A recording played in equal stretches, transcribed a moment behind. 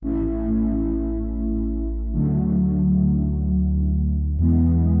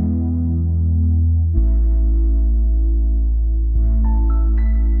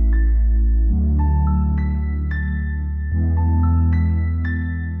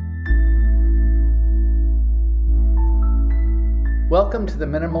Welcome to the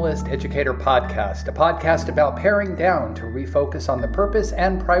Minimalist Educator Podcast, a podcast about paring down to refocus on the purpose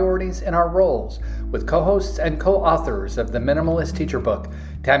and priorities in our roles, with co-hosts and co-authors of the Minimalist Teacher Book,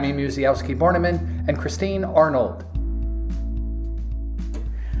 Tammy Musiowski-Borneman and Christine Arnold.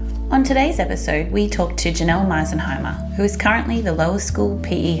 On today's episode, we talk to Janelle Meisenheimer, who is currently the lower school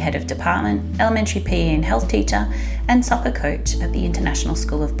PE head of department, elementary PE and health teacher, and soccer coach at the International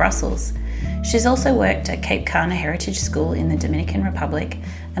School of Brussels. She's also worked at Cape Cana Heritage School in the Dominican Republic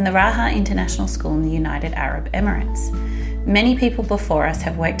and the Raha International School in the United Arab Emirates. Many people before us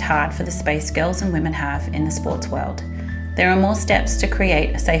have worked hard for the space girls and women have in the sports world. There are more steps to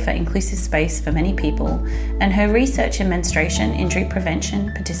create a safer, inclusive space for many people, and her research in menstruation, injury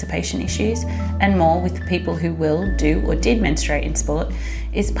prevention, participation issues, and more with people who will, do, or did menstruate in sport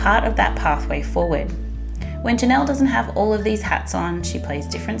is part of that pathway forward. When Janelle doesn't have all of these hats on, she plays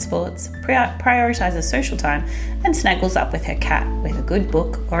different sports, prioritizes social time, and snuggles up with her cat with a good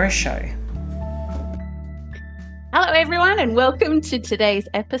book or a show. Hello, everyone, and welcome to today's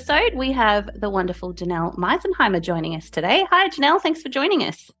episode. We have the wonderful Janelle Meisenheimer joining us today. Hi, Janelle. Thanks for joining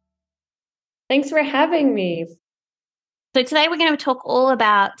us. Thanks for having me. So today we're going to talk all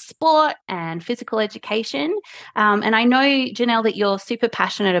about sport and physical education. And I know, Janelle, that you're super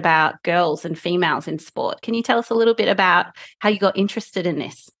passionate about girls and females in sport. Can you tell us a little bit about how you got interested in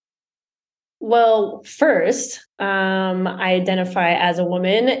this? Well, first, I identify as a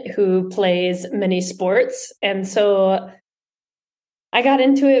woman who plays many sports. And so I got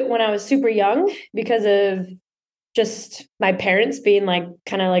into it when I was super young because of just my parents being like,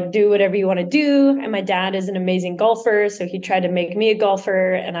 kind of like, do whatever you want to do. And my dad is an amazing golfer. So he tried to make me a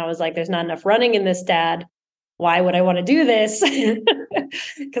golfer. And I was like, there's not enough running in this, Dad. Why would I want to do this?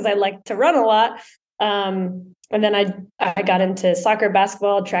 Because I like to run a lot. And then I got into soccer,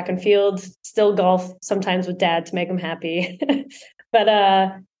 basketball, track and field, still golf sometimes with Dad to make him happy.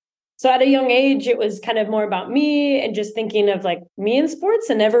 But so at a young age, it was kind of more about me and just thinking of like me in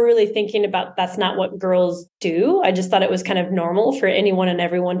sports and never really thinking about that's not what girls do. I just thought it was kind of normal for anyone and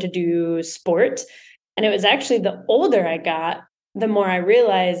everyone to do sport. And it was actually the older I got, the more I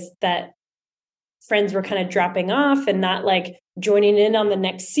realized that friends were kind of dropping off and not like joining in on the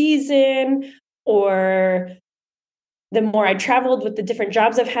next season, or the more I traveled with the different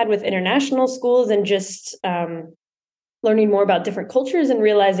jobs I've had with international schools and just learning more about different cultures and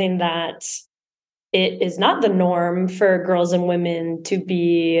realizing that it is not the norm for girls and women to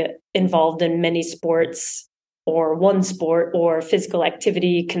be involved in many sports or one sport or physical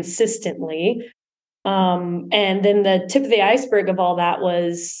activity consistently. And then the tip of the iceberg of all that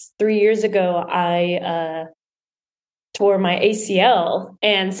was 3 years ago, I tore my ACL,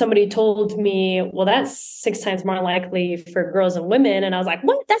 and somebody told me, well, that's 6 times more likely for girls and women. And I was like,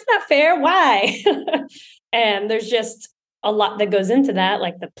 what? That's not fair. Why? And there's just a lot that goes into that,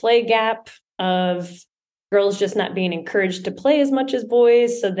 like the play gap of girls just not being encouraged to play as much as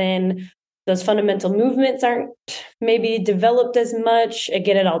boys. So then those fundamental movements aren't maybe developed as much.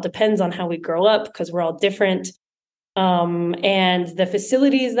 Again, it all depends on how we grow up because we're all different. And the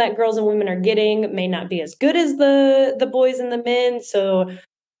facilities that girls and women are getting may not be as good as the boys and the men. So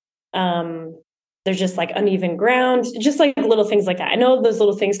there's just like uneven ground, just like little things like that. I know those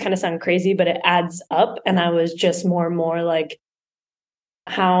little things kind of sound crazy, but it adds up. And I was just more and more like,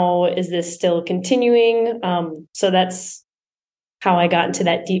 how is this still continuing? So that's how I got into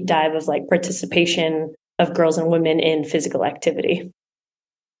that deep dive of like participation of girls and women in physical activity.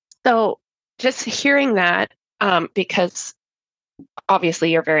 So just hearing that, because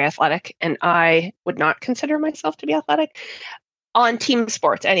obviously you're very athletic and I would not consider myself to be athletic. On team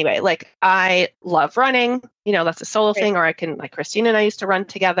sports anyway, like I love running, that's a solo thing, or I can, like Christine and I used to run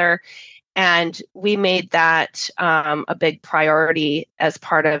together, and we made that a big priority as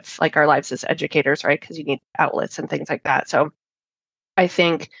part of like our lives as educators, right? Because you need outlets and things like that. So I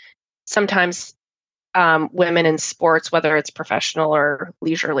think sometimes women in sports, whether it's professional or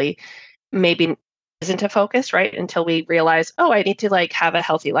leisurely, maybe isn't a focus, right? Until we realize, oh, I need to like have a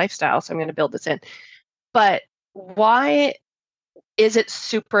healthy lifestyle, so I'm going to build this in. But why is it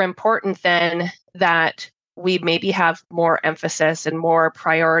super important then that we maybe have more emphasis and more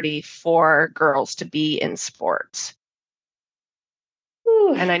priority for girls to be in sports?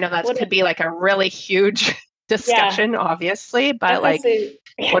 Ooh, and I know that could be like a really huge discussion, obviously, but that's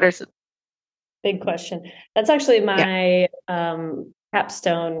like, what is it? Big question. That's actually my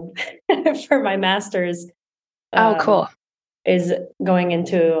capstone for my master's. Oh, cool. Is going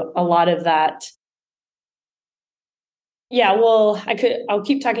into a lot of that. Yeah, well, I'll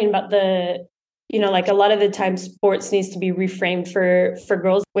keep talking about the like a lot of the time sports needs to be reframed for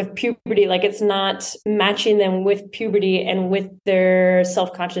girls with puberty. Like it's not matching them with puberty and with their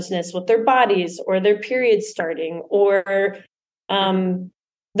self-consciousness, with their bodies or their periods starting, or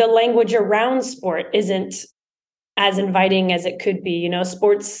the language around sport isn't as inviting as it could be.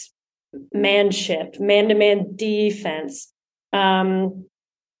 Sports manship, man-to-man defense,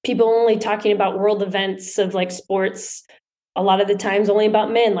 people only talking about world events of like sports a lot of the times only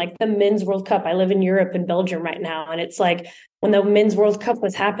about men, like the men's World Cup. I live in Europe and Belgium right now. And it's like when the men's World Cup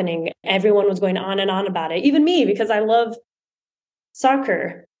was happening, everyone was going on and on about it. Even me, because I love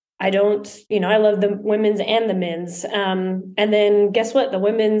soccer. I love the women's and the men's. And then guess what? The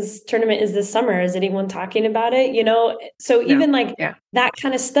women's tournament is this summer. Is anyone talking about it? So even that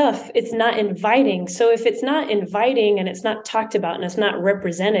kind of stuff, it's not inviting. So if it's not inviting and it's not talked about and it's not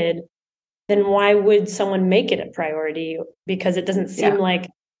represented, then why would someone make it a priority? Because it doesn't seem like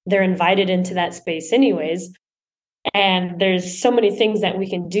they're invited into that space anyways. And there's so many things that we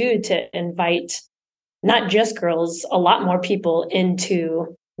can do to invite not just girls, a lot more people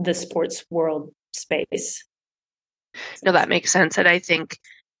into the sports world space. No, that makes sense. And I think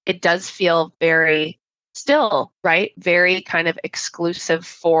it does feel very kind of exclusive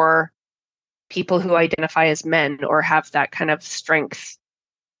for people who identify as men or have that kind of strength,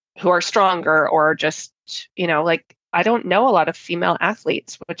 who are stronger, or just, like I don't know a lot of female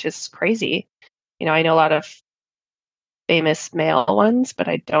athletes, which is crazy. I know a lot of famous male ones, but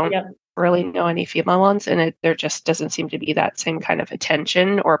I don't really know any female ones. And there just doesn't seem to be that same kind of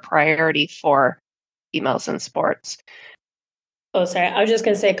attention or priority for females in sports. Oh, sorry. I was just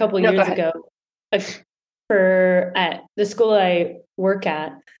going to say a couple of years ago, at the school I work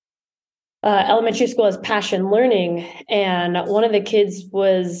at, elementary school is passion learning. And one of the kids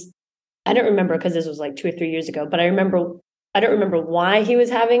was, I don't remember because this was like 2 or 3 years ago, but I don't remember why he was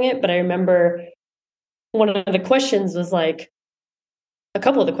having it, but I remember one of the questions was like, a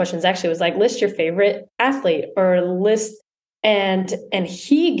couple of the questions actually was like, list your favorite athlete or list. And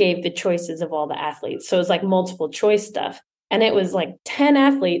he gave the choices of all the athletes. So it was like multiple choice stuff. And it was like 10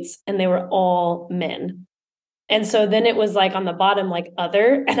 athletes and they were all men. And so then it was like on the bottom, like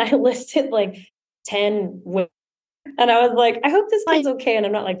other, and I listed like 10 women. And I was like, I hope this kid's okay. And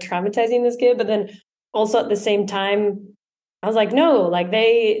I'm not like traumatizing this kid. But then also at the same time, I was like, no, like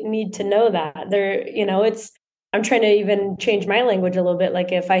they need to know that they're, I'm trying to even change my language a little bit.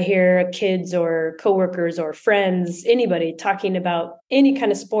 Like if I hear kids or coworkers or friends, anybody talking about any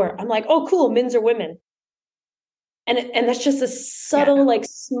kind of sport, I'm like, oh, cool, men's or women. And that's just a subtle, like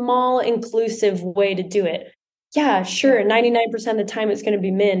small, inclusive way to do it. Yeah, sure. 99% of the time it's going to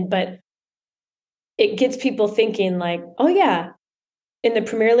be men, but it gets people thinking like, oh yeah, in the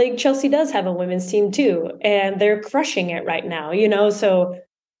Premier League, Chelsea does have a women's team too. And they're crushing it right now, so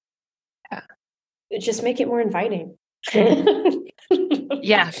just make it more inviting.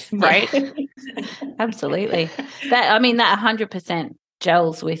 Yeah, right. Absolutely. That 100%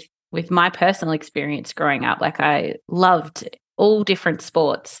 gels with my personal experience growing up. Like I loved all different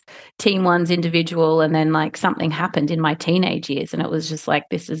sports, team ones, individual, and then like something happened in my teenage years and it was just like,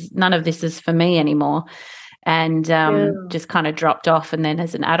 none of this is for me anymore. And just kind of dropped off. And then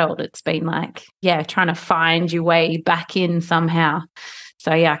as an adult, it's been like, trying to find your way back in somehow.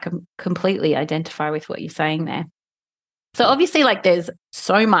 So I can completely identify with what you're saying there. So obviously, like there's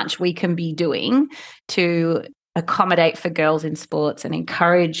so much we can be doing to accommodate for girls in sports and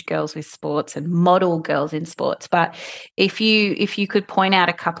encourage girls with sports and model girls in sports. But if you could point out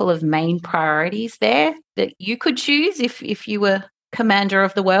a couple of main priorities there that you could choose if you were commander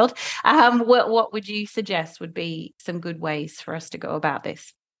of the world, what would you suggest would be some good ways for us to go about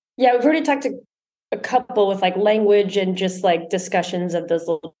this? Yeah, we've already talked to a couple with like language and just like discussions of those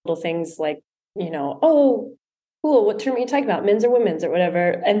little things like, oh, cool, what term are you talking about? Men's or women's or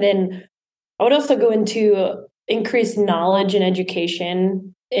whatever. And then I would also go into increased knowledge and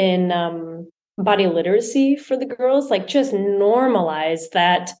education in body literacy for the girls, like just normalize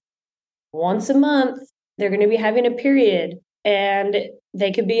that once a month, they're going to be having a period and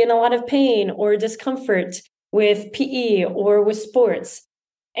they could be in a lot of pain or discomfort with PE or with sports,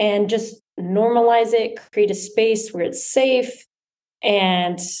 and just normalize it, create a space where it's safe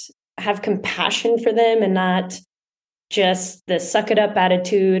and have compassion for them and not just the suck it up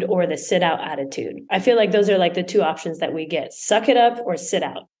attitude or the sit out attitude. I feel like those are like the two options that we get: suck it up or sit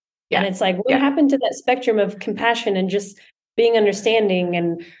out. Yeah. And it's like, what happened to that spectrum of compassion and just being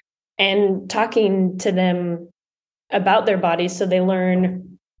understanding and talking to them about their bodies so they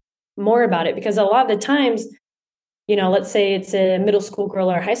learn more about it? Because a lot of the times, let's say it's a middle school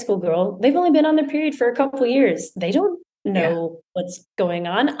girl or a high school girl, they've only been on their period for a couple of years. They don't know what's going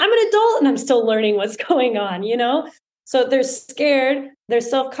on. I'm an adult and I'm still learning what's going on, So they're scared, they're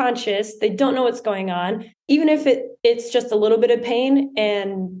self-conscious, they don't know what's going on. Even if it's just a little bit of pain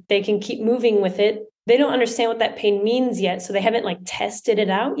and they can keep moving with it, they don't understand what that pain means yet. So they haven't like tested it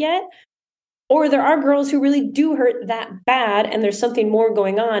out yet. Or there are girls who really do hurt that bad and there's something more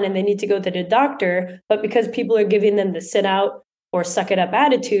going on and they need to go to the doctor. But because people are giving them the sit out or suck it up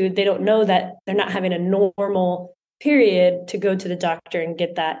attitude, they don't know that they're not having a normal period to go to the doctor and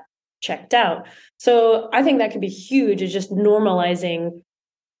get that checked out. So I think that could be huge, is just normalizing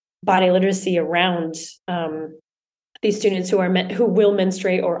body literacy around these students who will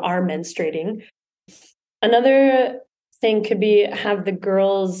menstruate or are menstruating. Another thing could be have the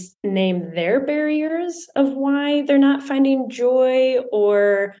girls name their barriers of why they're not finding joy,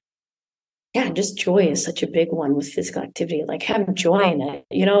 or just joy is such a big one with physical activity. Like, have joy in it.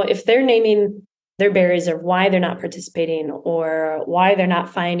 If they're naming their barriers of why they're not participating or why they're not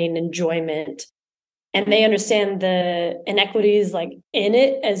finding enjoyment, and they understand the inequities like in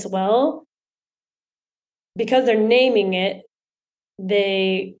it as well, because they're naming it,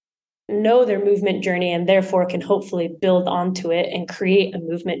 they know their movement journey and therefore can hopefully build onto it and create a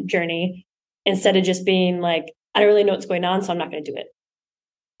movement journey, instead of just being like, I don't really know what's going on, so I'm not going to do it.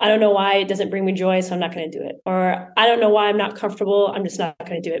 I don't know why it doesn't bring me joy, so I'm not going to do it. Or I don't know why I'm not comfortable, I'm just not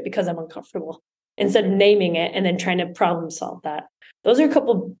going to do it because I'm uncomfortable. Instead of naming it and then trying to problem solve that. Those are a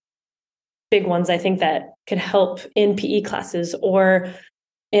couple big ones I think that could help in PE classes or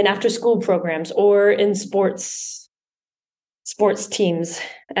in after school programs or in sports teams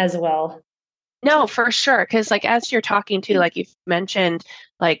as well. No, for sure. Because like, as you're talking to, like you've mentioned,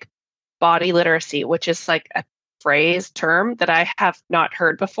 like body literacy, which is like a term that I have not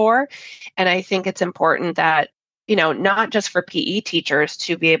heard before. And I think it's important that, not just for PE teachers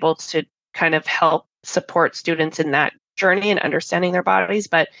to be able to kind of help support students in that journey and understanding their bodies,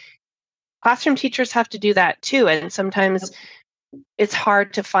 but classroom teachers have to do that too. And sometimes it's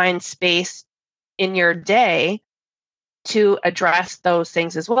hard to find space in your day to address those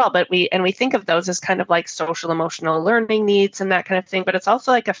things as well. But we think of those as kind of like social emotional learning needs and that kind of thing, but it's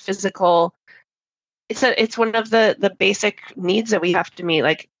also like a physical, it's one of the basic needs that we have to meet.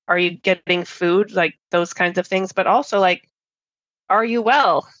 Like, are you getting food? Like those kinds of things, but also like, are you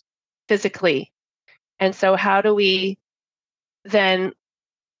well physically? And so how do we then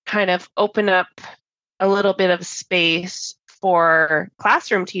kind of open up a little bit of space for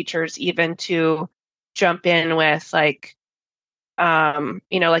classroom teachers even to jump in with like,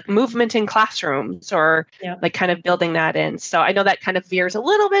 like movement in classrooms or like kind of building that in. So I know that kind of veers a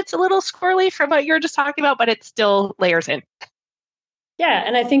little bit, it's a little squirrely from what you're just talking about, but it still layers in. Yeah.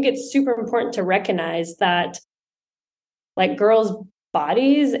 And I think it's super important to recognize that like girls'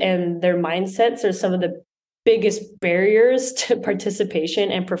 bodies and their mindsets are some of the biggest barriers to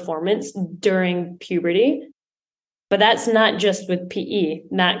participation and performance during puberty. But that's not just with PE.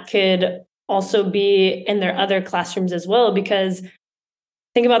 That could also be in their other classrooms as well, because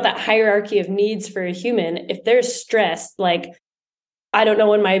think about that hierarchy of needs for a human. If they're stressed, like, I don't know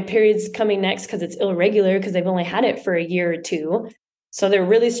when my period's coming next because it's irregular because they've only had it for a year or two. So they're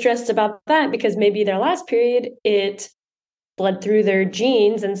really stressed about that because maybe their last period, it bled through their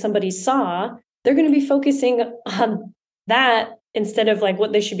jeans and somebody saw. They're going to be focusing on that instead of like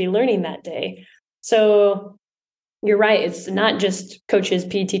what they should be learning that day. So you're right. It's not just coaches,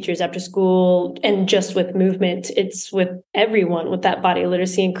 PE teachers after school, and just with movement. It's with everyone with that body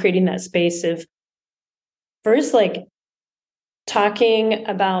literacy and creating that space of first, like talking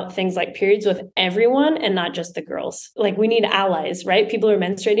about things like periods with everyone and not just the girls. Like we need allies, right? People are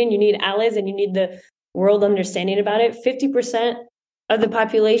menstruating. You need allies and you need the world understanding about it. 50% of the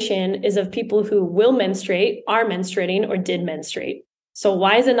population is of people who will menstruate, are menstruating, or did menstruate. So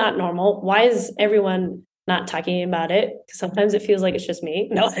why is it not normal? Why is everyone not talking about it? Because sometimes it feels like it's just me.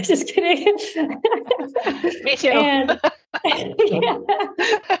 No, I'm just kidding. Me too.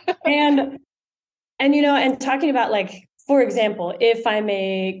 And talking about, like, for example, if I'm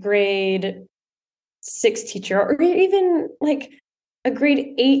a grade 6 teacher or even like a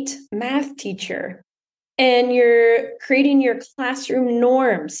grade 8 math teacher, and you're creating your classroom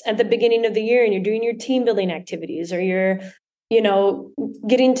norms at the beginning of the year and you're doing your team building activities, or you're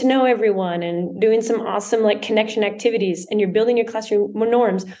getting to know everyone and doing some awesome like connection activities, and you're building your classroom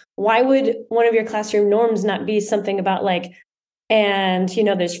norms. Why would one of your classroom norms not be something about like, and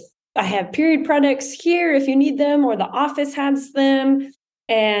I have period products here if you need them, or the office has them.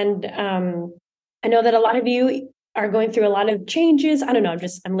 And I know that a lot of you are going through a lot of changes. I don't know.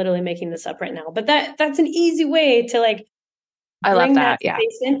 I'm literally making this up right now, but that's an easy way to like, I love that.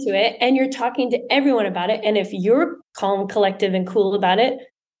 Space into it, and you're talking to everyone about it. And if your calm, collective, and cool about it,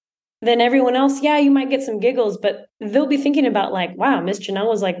 then everyone else, yeah, you might get some giggles, but they'll be thinking about like, wow, Miss Janelle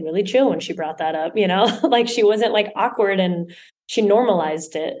was like really chill when she brought that up, like she wasn't like awkward and she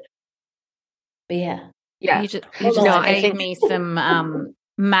normalized it. But yeah. Yeah. You just No, gave me some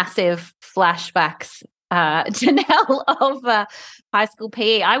massive flashbacks, Janelle, of high school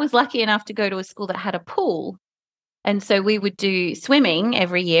PE. I was lucky enough to go to a school that had a pool. And so we would do swimming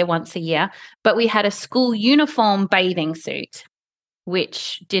every year, once a year, but we had a school uniform bathing suit,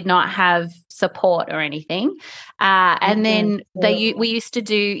 which did not have support or anything. And then we used to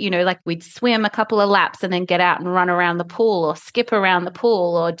do, like we'd swim a couple of laps and then get out and run around the pool or skip around the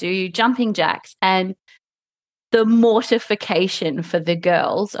pool or do jumping jacks. And the mortification for the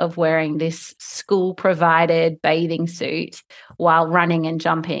girls of wearing this school provided bathing suit while running and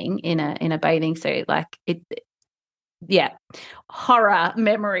jumping in a bathing suit, like it, horror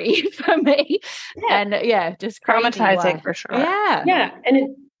memory for me. And just traumatizing for sure.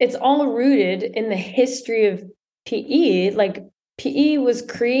 And it's all rooted in the history of PE. Like PE was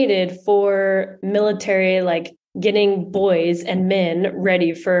created for military, like getting boys and men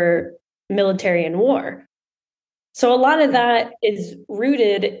ready for military and war. So a lot of that is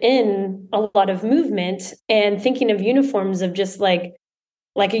rooted in a lot of movement and thinking of uniforms of just like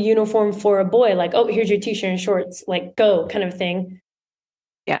a uniform for a boy, like, oh, here's your t-shirt and shorts, like go kind of thing.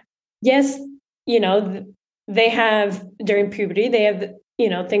 Yeah. Yes, they have during puberty, they have,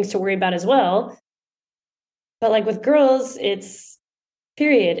 things to worry about as well. But like with girls, it's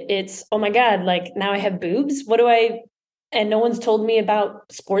period. It's, oh my God, like now I have boobs. And no one's told me about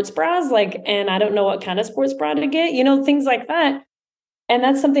sports bras, like, and I don't know what kind of sports bra to get, things like that. And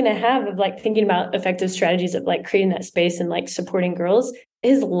that's something to have of like thinking about effective strategies of like creating that space and like supporting girls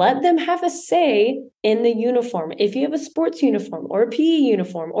is let them have a say in the uniform. If you have a sports uniform or a PE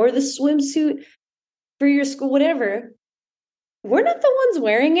uniform or the swimsuit for your school, whatever, we're not the ones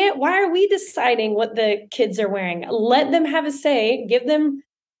wearing it. Why are we deciding what the kids are wearing? Let them have a say. Give them,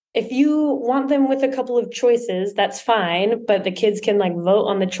 if you want them with a couple of choices, that's fine. But the kids can like vote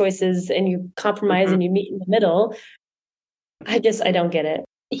on the choices and you compromise and you meet in the middle. I don't get it.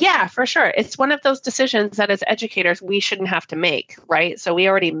 Yeah, for sure. It's one of those decisions that as educators, we shouldn't have to make, right? So we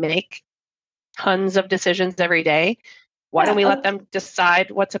already make tons of decisions every day. Why don't we let them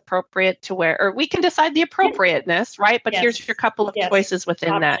decide what's appropriate to wear? Or we can decide the appropriateness, right? But here's your couple of choices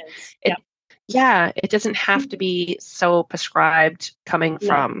within that. It doesn't have to be so prescribed coming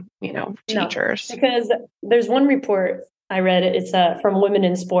from, teachers. No, because there's one report I read, it's from Women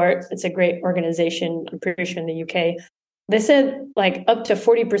in Sport. It's a great organization, I'm pretty sure in the UK. They said like up to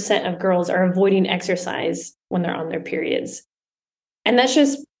 40% of girls are avoiding exercise when they're on their periods. And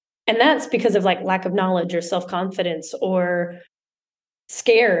that's because of like lack of knowledge or self-confidence or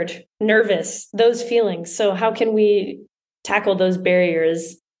scared, nervous, those feelings. So how can we tackle those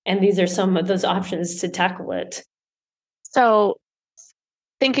barriers? And these are some of those options to tackle it. So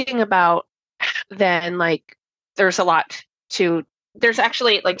thinking about then, like, there's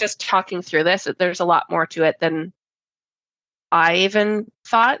actually, like, just talking through this, there's a lot more to it than I even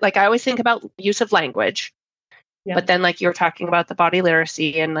thought. Like, I always think about use of language, but then like you're talking about the body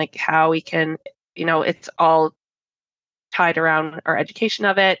literacy and like how we can, it's all tied around our education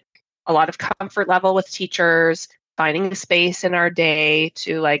of it, a lot of comfort level with teachers, finding a space in our day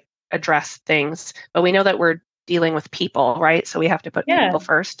to like address things. But we know that we're dealing with people, right? So we have to put people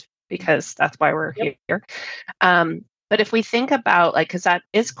first because that's why we're here. But if we think about like, because that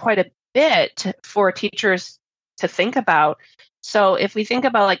is quite a bit for teachers to think about. So if we think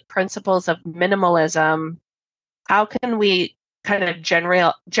about like principles of minimalism, how can we kind of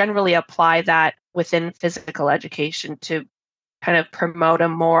generally apply that within physical education to kind of promote a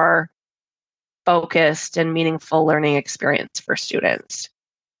more focused and meaningful learning experience for students?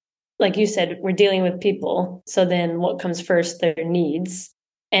 Like you said, we're dealing with people. So then what comes first? Their needs.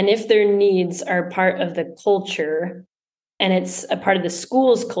 And if their needs are part of the culture and it's a part of the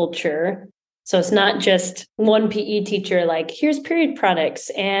school's culture, so it's not just one PE teacher, like, here's period products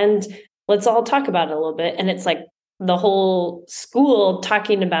and let's all talk about it a little bit. And it's like the whole school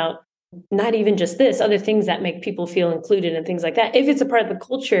talking about not even just this, other things that make people feel included and things like that. If it's a part of the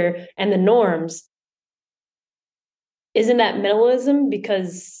culture and the norms, isn't that minimalism?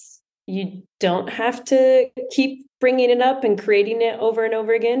 Because you don't have to keep bringing it up and creating it over and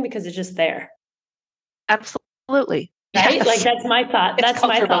over again because it's just there. Absolutely. Right? Yes. Like that's my thought. That's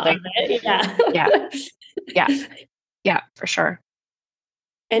my thought on it. Yeah, for sure.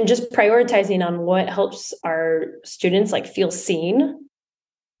 And just prioritizing on what helps our students like feel seen.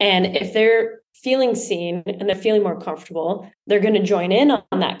 And if they're feeling seen and they're feeling more comfortable, they're going to join in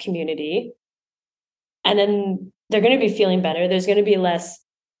on that community. And then they're going to be feeling better. There's going to be less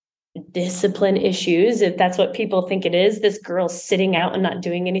discipline issues, if that's what people think it is. This girl's sitting out and not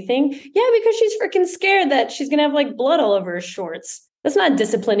doing anything. Yeah, because she's freaking scared that she's gonna have like blood all over her shorts. That's not a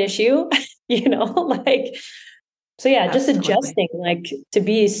discipline issue, like, so yeah, Absolutely. just adjusting, like, to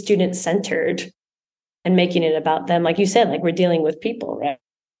be student centered and making it about them. Like you said, like, we're dealing with people, right?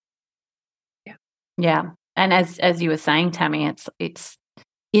 Yeah. And as you were saying, Tammy, it's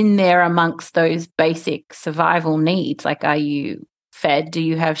in there amongst those basic survival needs. Like, are you fed? Do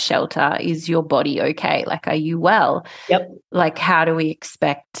you have shelter? Is your body okay? Like, are you well? Yep. Like, how do we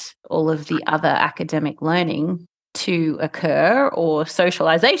expect all of the other academic learning to occur or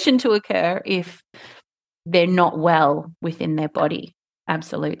socialization to occur if they're not well within their body?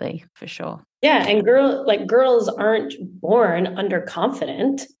 Absolutely, for sure. Yeah. And girls aren't born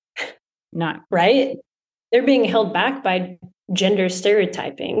underconfident. No. Right? They're being held back by gender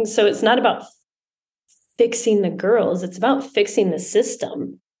stereotyping. So it's not about fixing the girls. It's about fixing the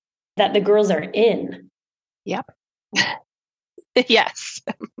system that the girls are in. Yep. Yes.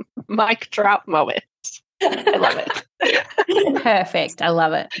 Mic drop moment. I love it. Perfect. I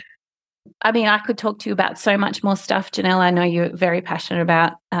love it. I mean, I could talk to you about so much more stuff, Janelle. I know you're very passionate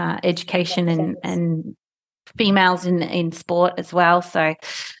about education and females in sport as well. So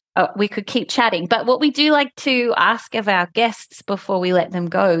we could keep chatting. But what we do like to ask of our guests before we let them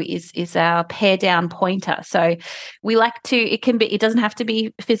go is our pair down pointer. So we like to, it doesn't have to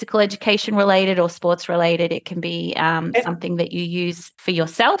be physical education related or sports related. It can be something that you use for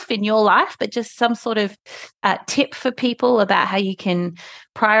yourself in your life, but just some sort of tip for people about how you can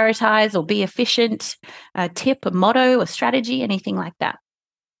prioritize or be efficient, a tip, a motto, a strategy, anything like that.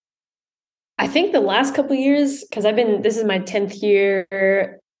 I think the last couple of years, because this is my 10th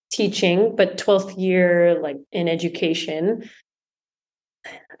year teaching, but 12th year like in education.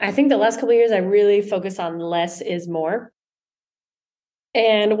 I think the last couple of years I really focus on less is more.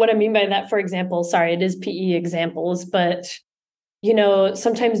 And what I mean by that, for example, sorry, it is PE examples, but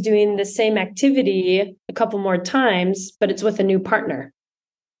sometimes doing the same activity a couple more times, but it's with a new partner.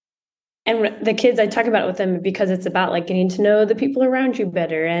 And the kids, I talk about it with them because it's about like getting to know the people around you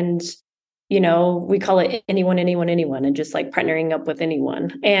better. And we call it anyone, and just like partnering up with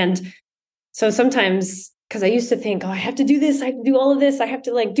anyone. And so sometimes, because I used to think, I have to do this, I have to do all of this, I have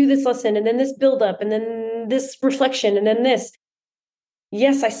to like do this lesson, and then this build up, and then this reflection, and then this.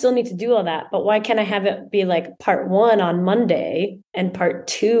 Yes, I still need to do all that, but why can't I have it be like part 1 on Monday and part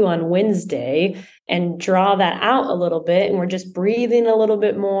 2 on Wednesday, and draw that out a little bit, and we're just breathing a little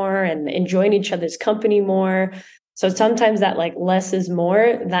bit more and enjoying each other's company more. So sometimes that like less is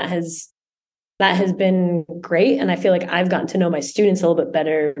more, that has been great. And I feel like I've gotten to know my students a little bit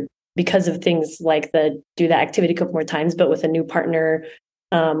better because of things like do the activity a couple more times, but with a new partner,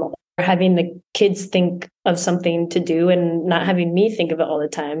 or having the kids think of something to do and not having me think of it all the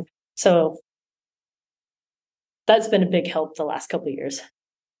time. So that's been a big help the last couple of years.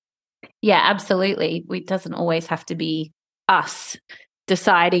 Yeah, absolutely. It doesn't always have to be us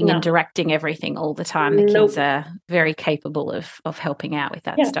deciding and directing everything all the time. The kids are very capable of helping out with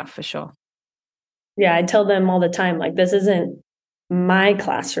that stuff for sure. Yeah, I tell them all the time, like, this isn't my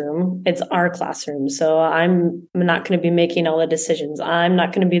classroom, it's our classroom. So I'm not going to be making all the decisions. I'm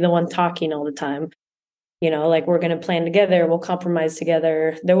not going to be the one talking all the time. Like, we're going to plan together, we'll compromise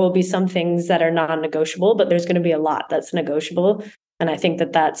together. There will be some things that are non-negotiable, but there's going to be a lot that's negotiable. And I think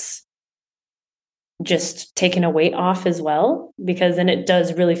that that's just taking a weight off as well, because then it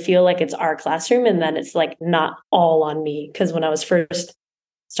does really feel like it's our classroom, and then it's like not all on me. Because when I was first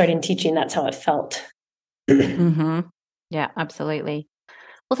starting teaching, that's how it felt. Mm-hmm. Yeah, absolutely.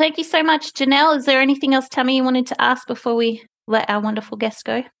 Well, thank you so much, Janelle. Is there anything else, Tammy, you wanted to ask before we let our wonderful guest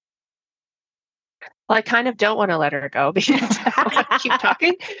go? Well, I kind of don't want to let her go because I want to keep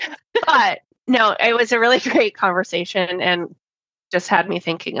talking. But no, it was a really great conversation and just had me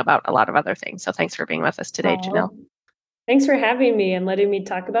thinking about a lot of other things. So thanks for being with us today, Janelle. Thanks for having me and letting me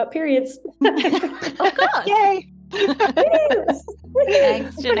talk about periods. Of course. Yay.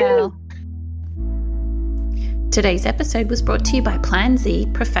 Thanks, Janelle. Today's episode was brought to you by Plan Z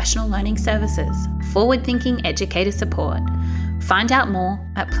Professional Learning Services, forward-thinking educator support. Find out more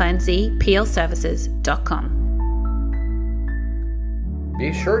at planzplservices.com.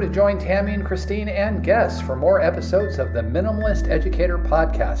 Be sure to join Tammy and Christine and guests for more episodes of the Minimalist Educator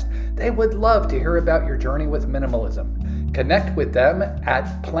Podcast. They would love to hear about your journey with minimalism. Connect with them at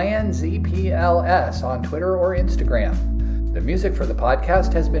PlanZPLS on Twitter or Instagram. The music for the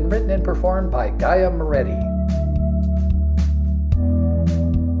podcast has been written and performed by Gaia Moretti.